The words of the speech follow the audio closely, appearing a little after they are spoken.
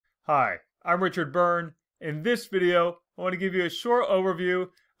Hi, I'm Richard Byrne. In this video, I want to give you a short overview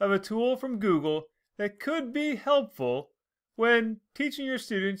of a tool from Google that could be helpful when teaching your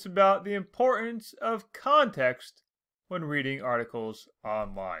students about the importance of context when reading articles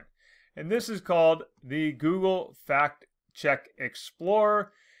online. And this is called the Google Fact Check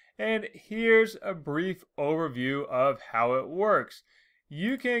Explorer. And here's a brief overview of how it works.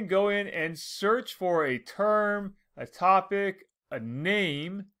 You can go in and search for a term, a topic, a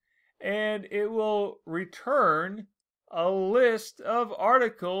name, and it will return a list of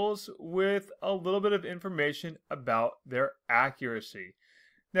articles with a little bit of information about their accuracy.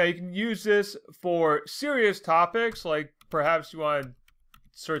 Now you can use this for serious topics, like perhaps you want to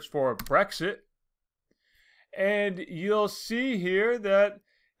search for Brexit, and you'll see here that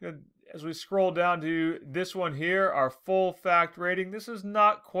as we scroll down to this one here, our full fact rating, this is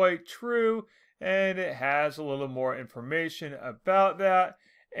not quite true, and it has a little more information about that.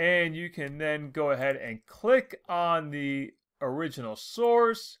 And you can then go ahead and click on the original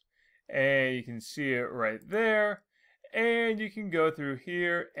source, and you can see it right there. And you can go through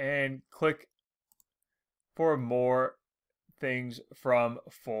here and click for more things from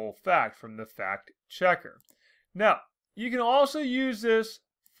full fact, from the fact checker. Now, you can also use this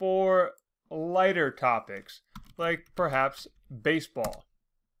for lighter topics, like perhaps baseball.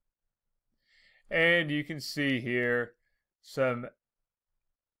 And you can see here some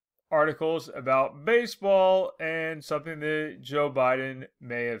articles about baseball and something that Joe Biden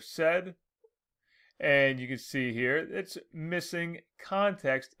may have said. And you can see here it's missing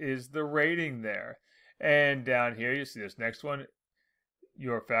context is the rating there. And down here you see this next one,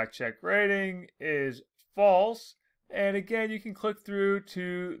 your fact check rating is false. And again, you can click through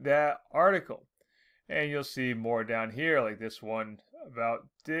to that article. And you'll see more down here, like this one about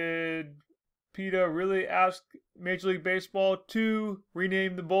did PETA really ask Major League Baseball to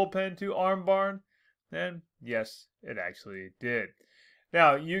rename the bullpen to Arm Barn? And yes, it actually did.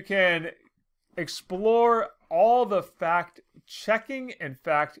 Now, you can explore all the fact checking and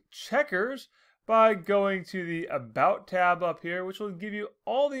fact checkers by going to the About tab up here, which will give you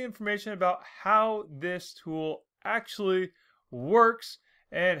all the information about how this tool actually works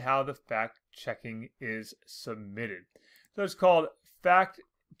and how the fact checking is submitted. So it's called Fact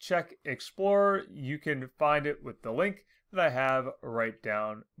Check Explorer. You can find it with the link that I have right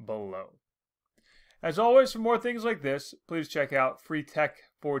down below. As always, for more things like this, please check out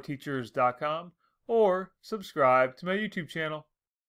freetechforteachers.com or subscribe to my YouTube channel.